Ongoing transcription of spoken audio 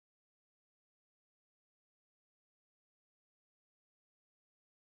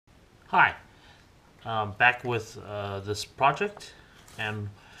Hi, back with this project, and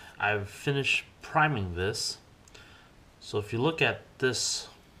I've finished priming this. So if you look at this,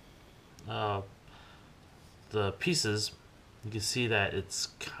 uh, the pieces, you can see that it's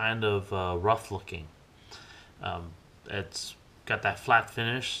kind of rough looking. It's got that flat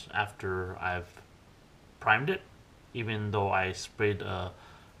finish after I've primed it. Even though I sprayed a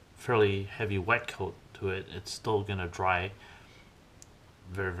fairly heavy wet coat to it, it's still gonna dry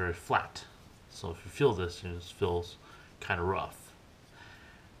very, very flat. So if you feel this, it just feels kind of rough.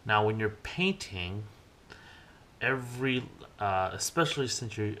 Now, when you're painting, especially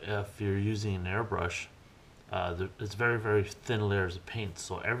if you're using an airbrush, it's very, very thin layers of paint.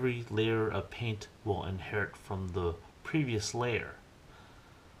 So every layer of paint will inherit from the previous layer.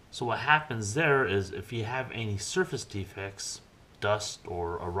 So what happens there is if you have any surface defects, dust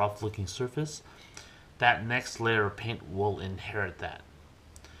or a rough looking surface, that next layer of paint will inherit that.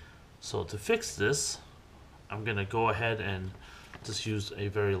 So to fix this, I'm going to go ahead and just use a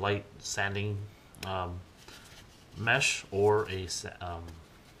very light sanding mesh or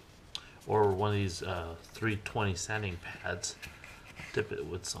one of these 320 sanding pads. Dip it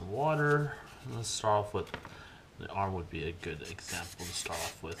with some water. Let's start off with the arm would be a good example to start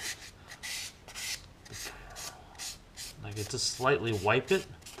off with. I can just slightly wipe it.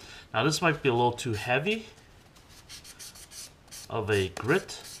 Now this might be a little too heavy of a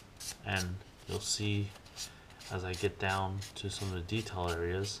grit, and you'll see as I get down to some of the detail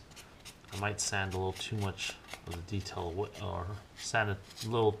areas, I might sand a little too much of the detail, or sand a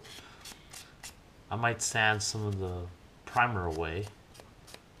little. I might sand some of the primer away.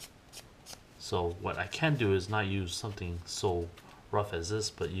 So what I can do is not use something so rough as this,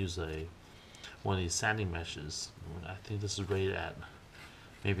 but use one of these sanding meshes. I think this is rated at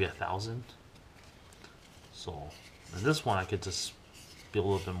maybe 1,000. So in this one, I could just be a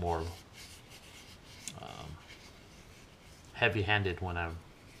little bit more heavy-handed when I'm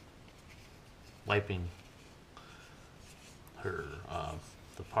wiping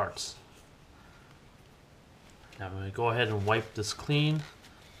the parts. Now I'm going to go ahead and wipe this clean.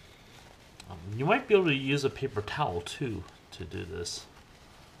 You might be able to use a paper towel too to do this,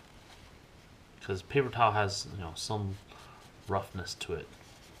 because paper towel has some roughness to it.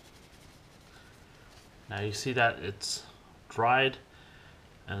 Now you see that it's dried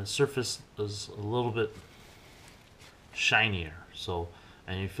and the surface is a little bit shinier,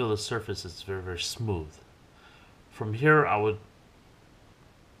 and you feel the surface is very, very smooth. From here I would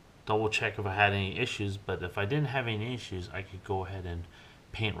double check if I had any issues, but if I didn't have any issues, I could go ahead and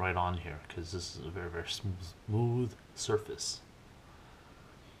paint right on here, because this is a very, very smooth surface.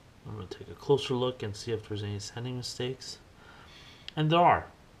 I'm going to take a closer look and see if there's any sanding mistakes, and there are.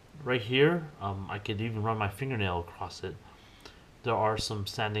 Right here, I could even run my fingernail across it. There are some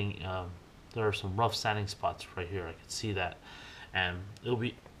sanding, there are some rough sanding spots right here. I can see that, and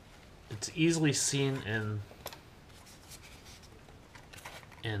it's easily seen in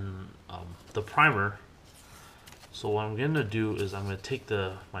the primer. So what I'm going to do is I'm going to take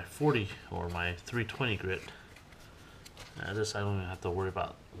my 40 or my 320 grit. This I don't even have to worry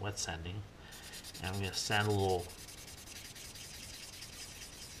about wet sanding. And I'm going to sand a little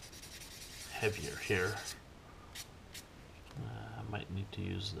heavier here. I might need to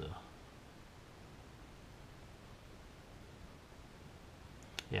use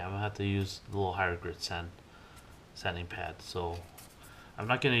I'm going to have to use the little higher grit sanding pad. So I'm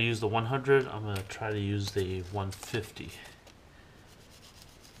not going to use the 100, I'm going to try to use the 150.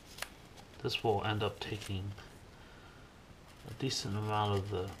 This will end up taking a decent amount of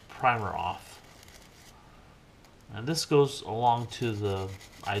the primer off. And this goes along to the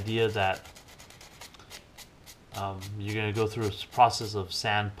idea that you're going to go through a process of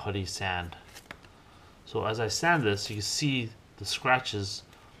sand, putty, sand. So as I sand this, you can see the scratches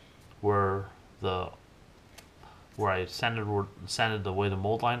where I sanded away the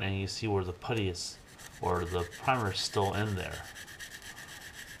mold line, and you see where the putty is, or the primer is still in there.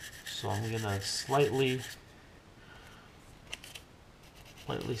 So I'm gonna slightly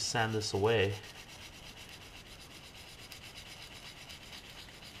sand this away.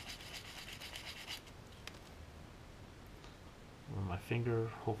 Run my finger,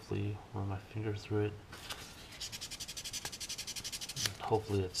 hopefully run my finger through it, and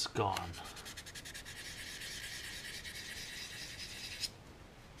hopefully it's gone.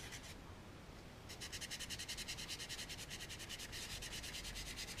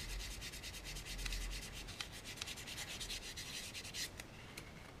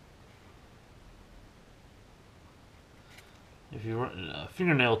 If you run a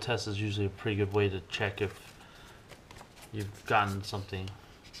fingernail test is usually a pretty good way to check if you've gotten something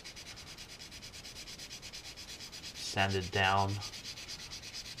sand it down,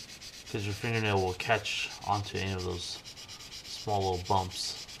 because your fingernail will catch onto any of those small little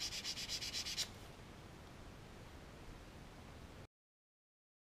bumps.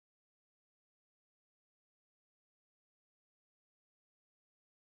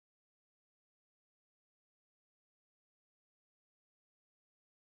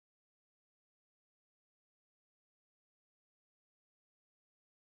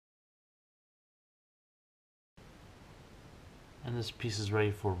 And this piece is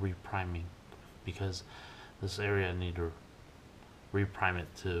ready for repriming, because this area I need to reprime it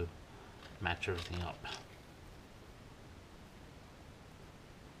to match everything up.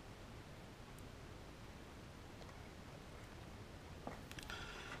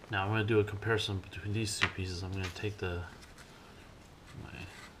 Now I'm going to do a comparison between these two pieces. I'm going to take my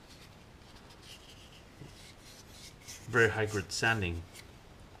very high grit sanding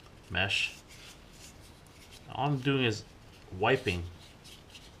mesh. All I'm doing is wiping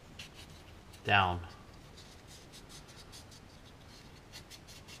down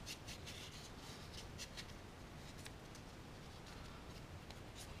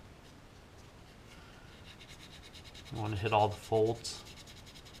I want to hit all the folds.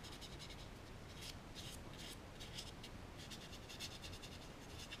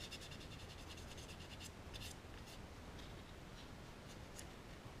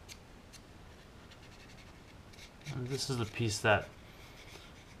 And this is the piece that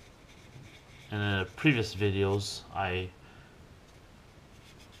in the previous videos I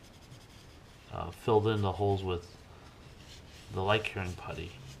filled in the holes with the light curing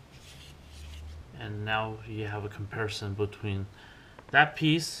putty. And now you have a comparison between that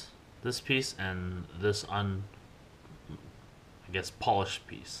piece, this piece, and this I guess polished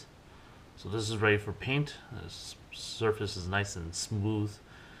piece. So this is ready for paint. This surface is nice and smooth,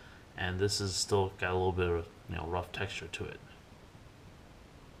 and this is still got a little bit of rough texture to it.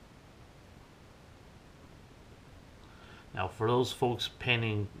 Now for those folks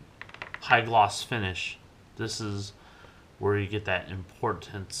painting high gloss finish, this is where you get that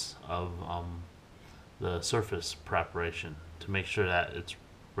importance of the surface preparation to make sure that it's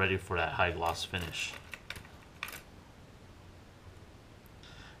ready for that high gloss finish.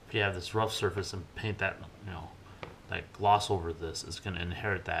 If you have this rough surface and paint that, that gloss over this, it's going to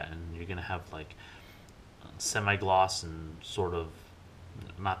inherit that, and you're going to have like semi-gloss and sort of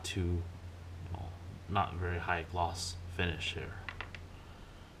not too, not very high gloss finish here.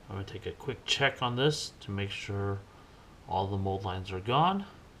 I'm going to take a quick check on this to make sure all the mold lines are gone.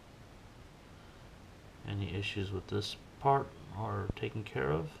 Any issues with this part are taken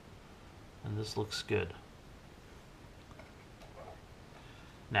care of, and this looks good.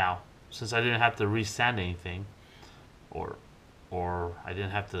 Now, since I didn't have to resand anything, or I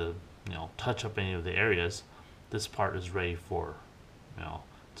didn't have to touch up any of the areas, this part is ready for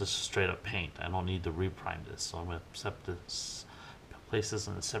just straight up paint. I don't need to reprime this, so I'm going to place this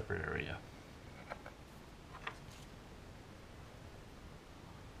in a separate area.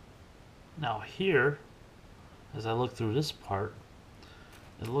 Now here, as I look through this part,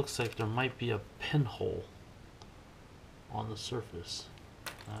 it looks like there might be a pinhole on the surface.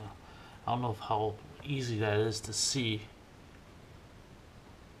 I don't know how easy that is to see,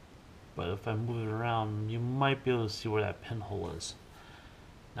 but if I move it around, you might be able to see where that pinhole is.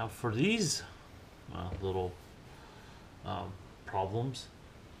 Now for these little problems,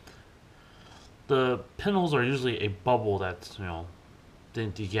 the pinholes are usually a bubble that's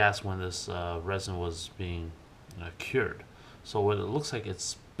didn't degas when this resin was being cured. So what it looks like,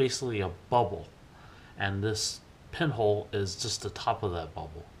 it's basically a bubble, and this pinhole is just the top of that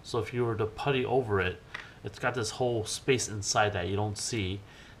bubble. So if you were to putty over it, it's got this whole space inside that you don't see,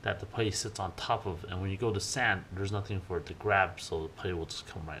 that the putty sits on top of, and when you go to sand, there's nothing for it to grab, so the putty will just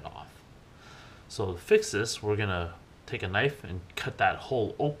come right off. So to fix this, we're gonna take a knife and cut that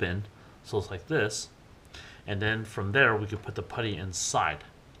hole open so it's like this, and then from there we could put the putty inside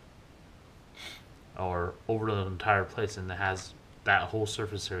or over the entire place, and it has that whole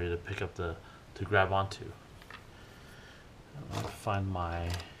surface area to pick up to grab onto. I'm going to find my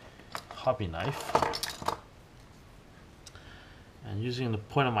hobby knife, and using the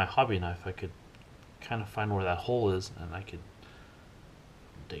point of my hobby knife I could kind of find where that hole is, and I could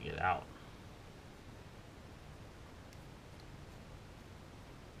dig it out.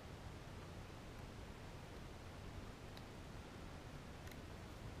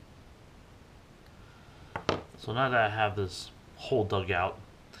 So now that I have this hole dug out,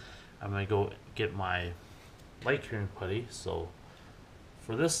 I'm going to go get my light curing putty. So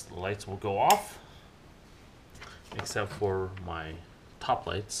for this, the lights will go off, except for my top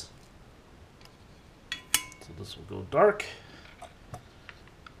lights. So So this will go dark.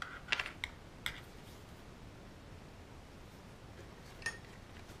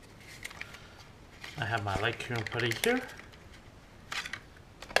 I have my light curing putty here.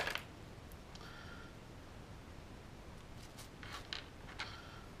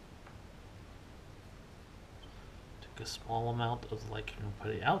 Take a small amount of the light curing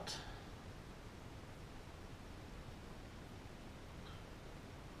putty out.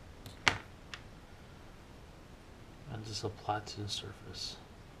 And just apply it to the surface.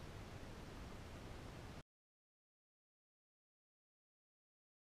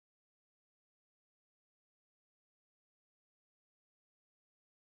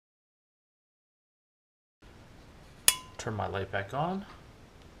 Turn my light back on.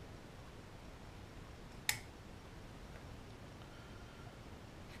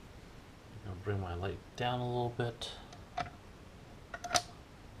 I'll bring my light down a little bit.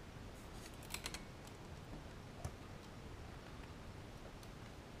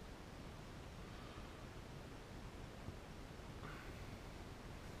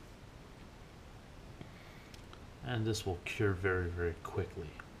 And this will cure very, very quickly.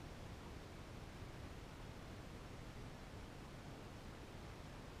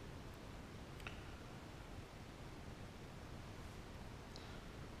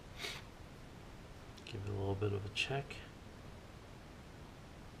 Give it a little bit of a check.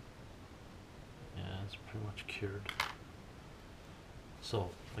 Yeah, it's pretty much cured. So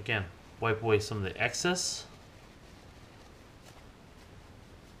again, wipe away some of the excess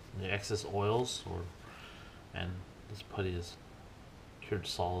oils, and this putty is cured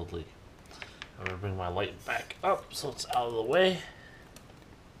solidly. I'm gonna bring my light back up so it's out of the way.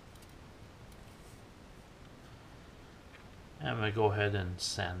 And I'm gonna go ahead and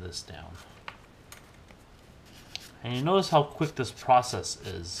sand this down. And you notice how quick this process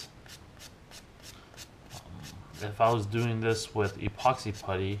is. If I was doing this with epoxy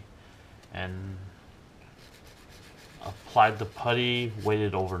putty and applied the putty,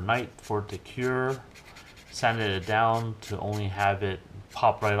 waited overnight for it to cure, sanded it down to only have it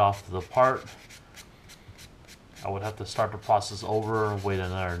pop right off the part, I would have to start the process over and wait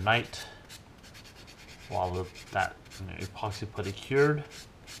another night while that epoxy putty cured.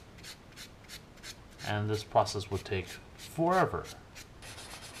 And this process would take forever.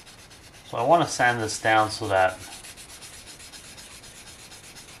 So I want to sand this down so that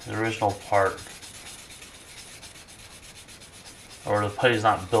the original part, or the putty, is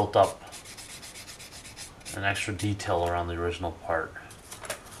not built up an extra detail around the original part.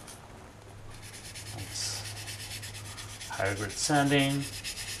 That's higher grit sanding.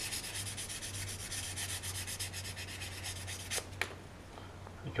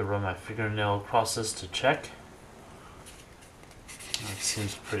 I could run my fingernail across this to check. That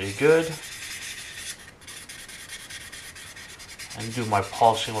seems pretty good. And do my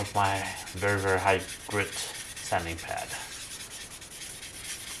polishing with my very, very high grit sanding pad.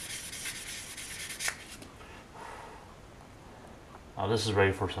 Now this is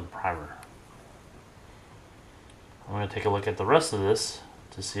ready for some primer. I'm going to take a look at the rest of this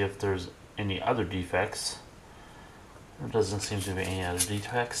to see if there's any other defects. There doesn't seem to be any other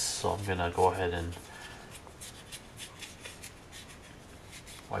defects, so I'm going to go ahead and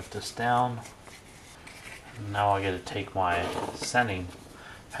wipe this down. Now I get to take my sanding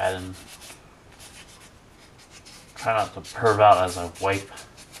pad and try not to perv out as I wipe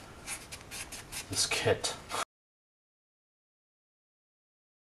this kit.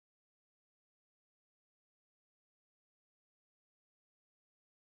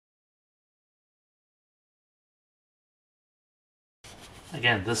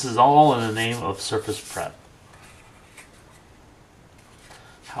 Again, this is all in the name of surface prep.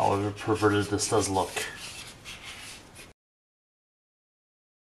 However perverted this does look.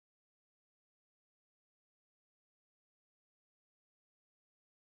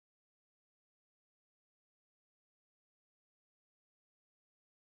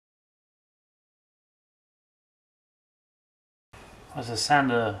 As I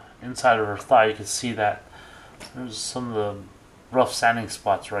sand the inside of her thigh, you can see that there's some of the rough sanding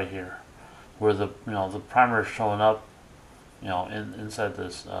spots right here, where the the primer is showing up, inside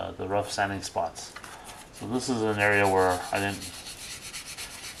this the rough sanding spots. So this is an area where I didn't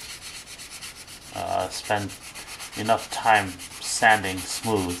spend enough time sanding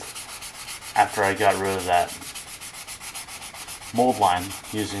smooth after I got rid of that mold line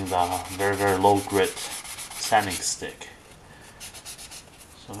using the very, very low grit sanding stick.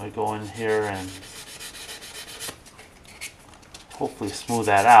 So I'm going to go in here and hopefully smooth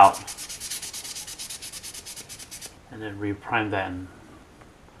that out, and then reprime that, and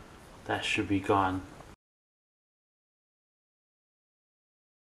that should be gone.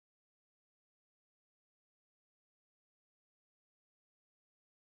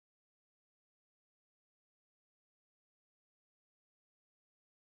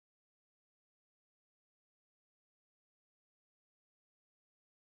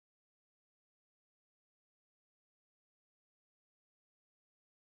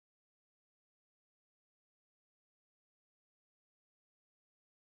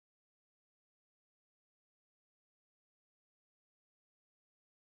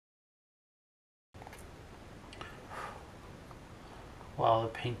 Wow, the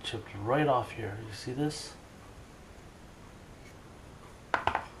paint chipped right off here. You see this?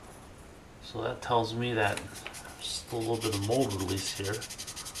 So that tells me that there's still a little bit of mold release here.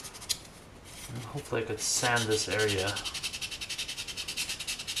 And hopefully I could sand this area.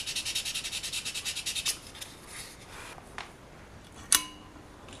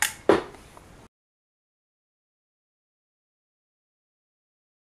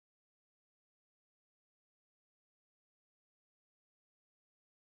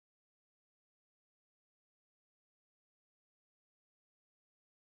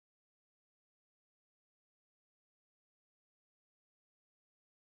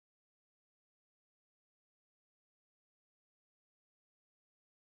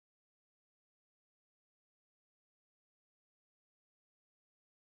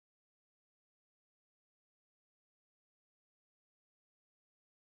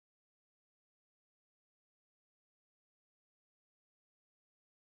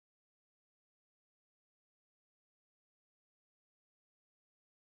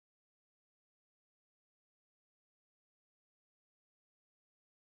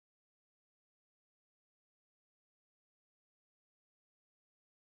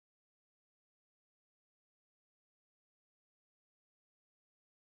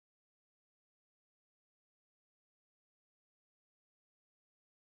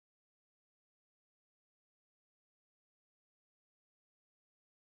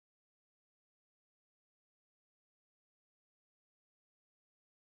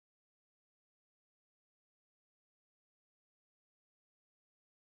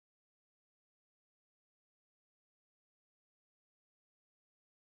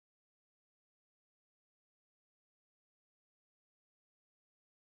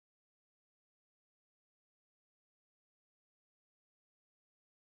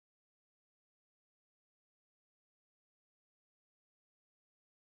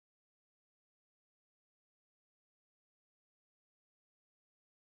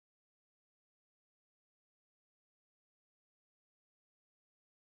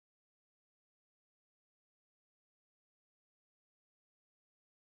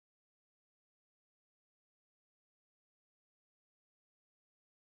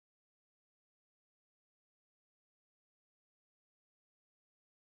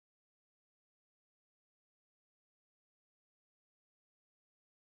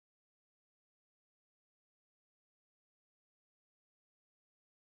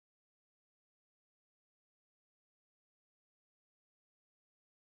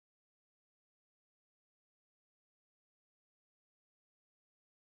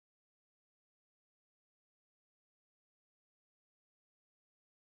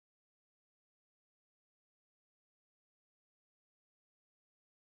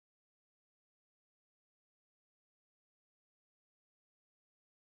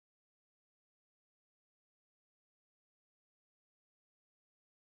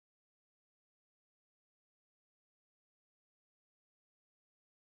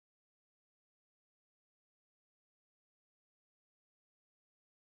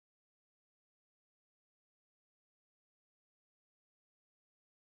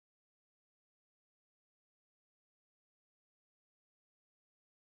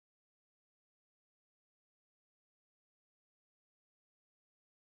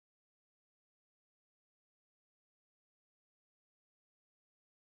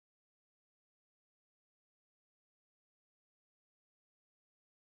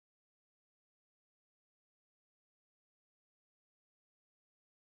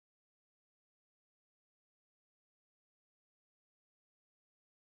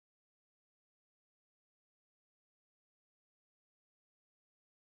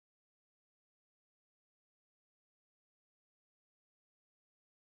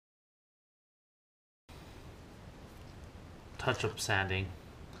 Touch-up sanding.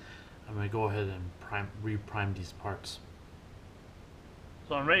 I'm going to go ahead and reprime these parts.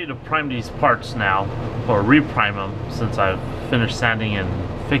 So I'm ready to prime these parts now, or reprime them, since I've finished sanding and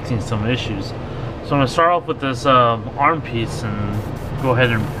fixing some issues. So I'm going to start off with this arm piece and go ahead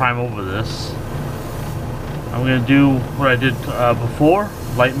and prime over this. I'm going to do what I did before,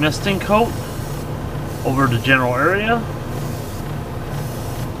 light misting coat over the general area,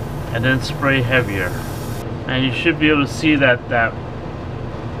 and then spray heavier. And you should be able to see that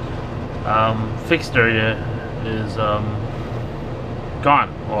fixed area is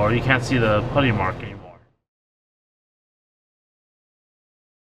gone, or you can't see the putty mark anymore.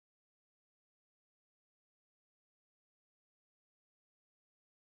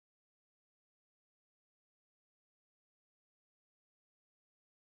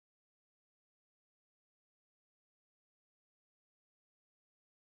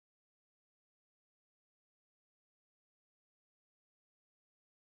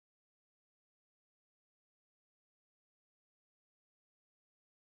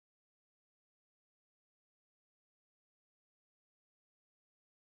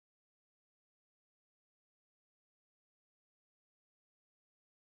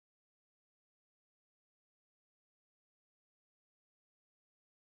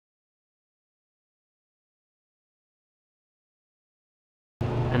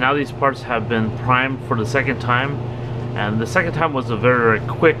 And now these parts have been primed for the second time, and the second time was a very, very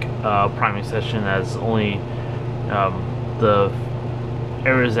quick priming session, as only the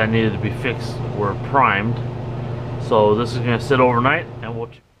areas that needed to be fixed were primed. So this is going to sit overnight,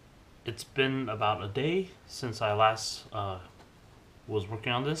 and it's been about a day since I last was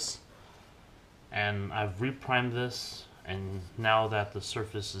working on this, and I've reprimed this, and now that the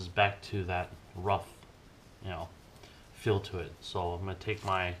surface is back to that rough, feel to it. So I'm going to take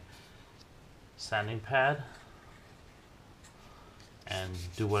my sanding pad and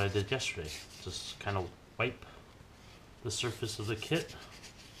do what I did yesterday. Just kind of wipe the surface of the kit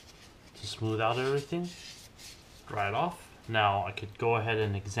to smooth out everything, dry it off. Now I could go ahead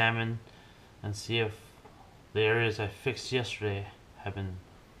and examine and see if the areas I fixed yesterday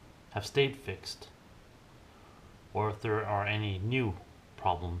have stayed fixed, or if there are any new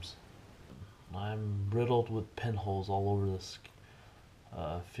problems. I'm riddled with pinholes all over this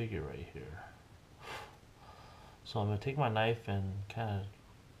figure right here. So I'm going to take my knife and kind of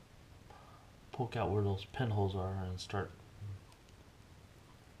poke out where those pinholes are and start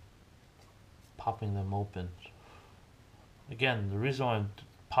popping them open. Again, the reason why I'm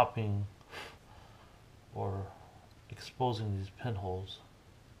popping or exposing these pinholes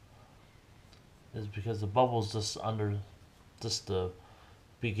is because the bubble's just under the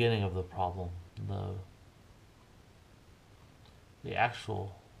beginning of the problem. The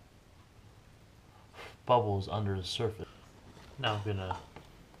actual bubble is under the surface. Now I'm gonna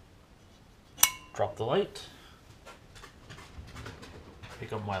drop the light,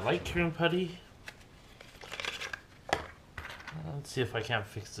 pick up my light curing putty. Let's see if I can't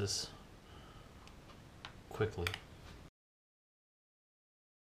fix this quickly.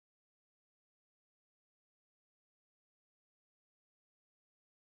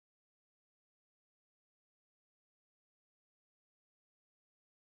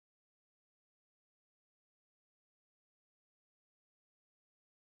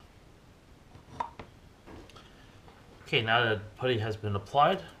 Okay, now that putty has been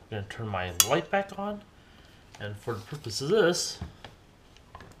applied, I'm going to turn my light back on, and for the purpose of this,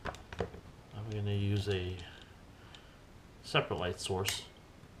 I'm going to use a separate light source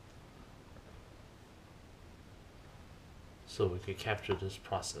so we can capture this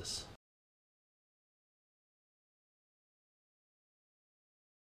process.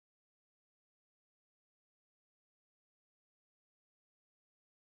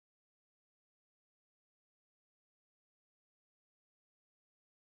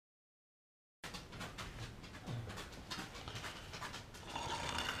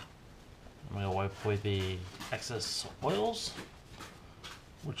 I'm going to wipe away the excess oils,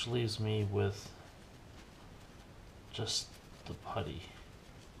 which leaves me with just the putty.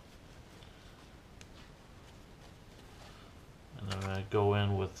 And I'm going to go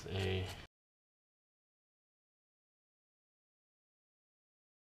in with a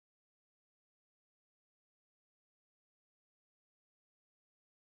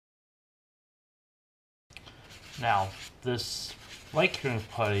now this light curing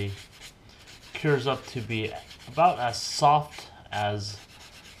putty cures up to be about as soft as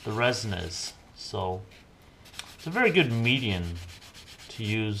the resin is, so it's a very good medium to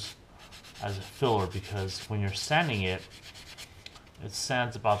use as a filler, because when you're sanding it, it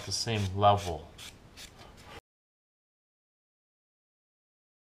sands about the same level.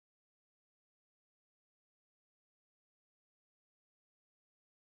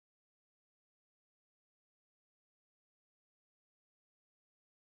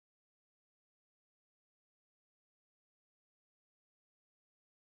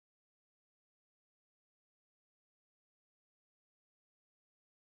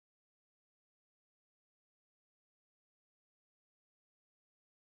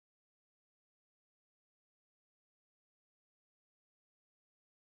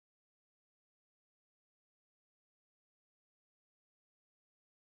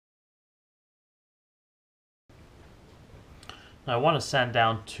 Now I want to sand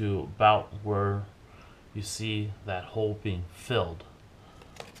down to about where you see that hole being filled.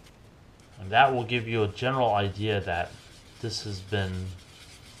 And that will give you a general idea that this has been,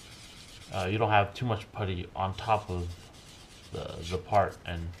 you don't have too much putty on top of the part.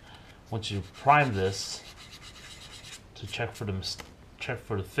 And once you prime this to check for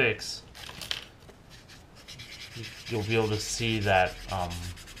the fix, you'll be able to see that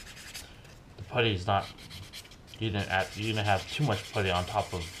the putty is not, you didn't have too much putty on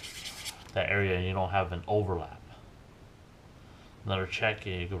top of that area, and you don't have an overlap. Another check,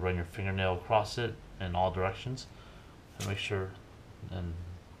 you can run your fingernail across it in all directions and make sure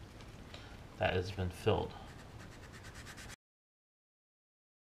that has been filled.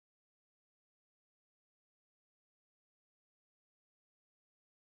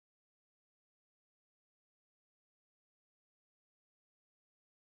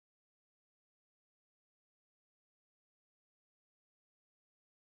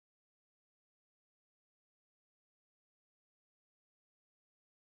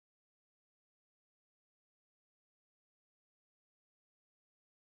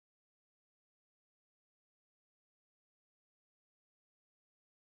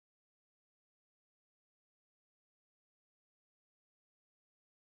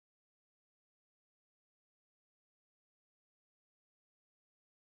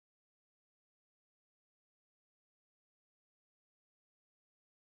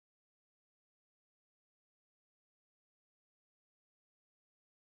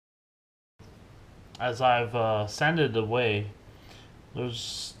 as I've sanded away, there's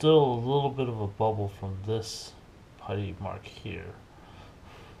still a little bit of a bubble from this putty mark here,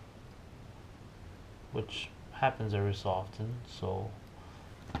 which happens every so often, so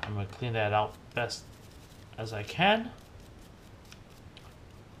I'm going to clean that out best as I can.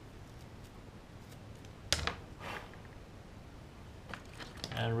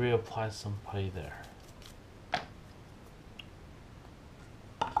 And reapply some putty there.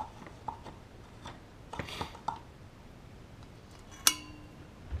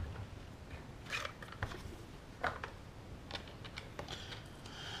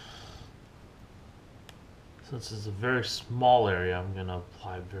 Since it's a very small area, I'm going to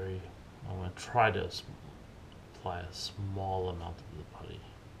try to apply a small amount of the putty.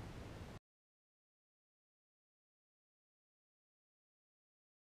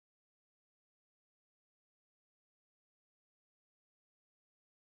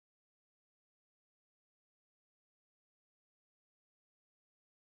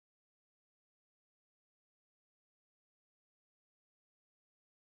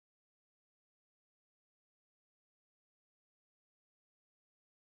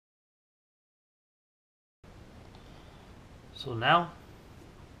 So now,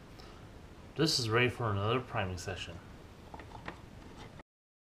 this is ready for another priming session.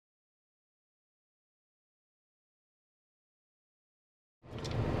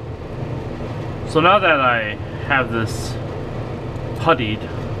 So now that I have this puttied,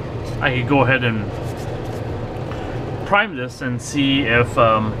 I can go ahead and prime this and see if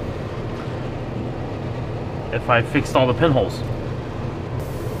I fixed all the pinholes.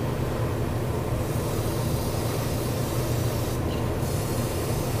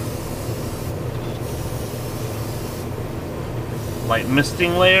 Light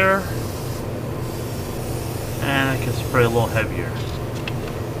misting layer, and I can spray a little heavier.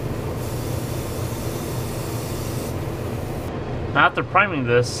 Now after priming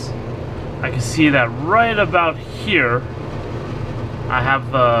this, I can see that right about here I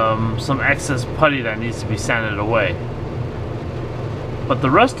have some excess putty that needs to be sanded away. But the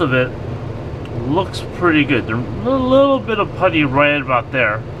rest of it looks pretty good. There's a little bit of putty right about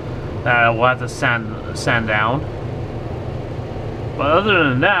there that I will have to sand down. But other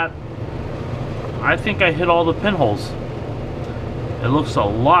than that, I think I hit all the pinholes. It looks a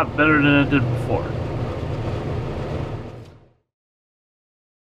lot better than it did before.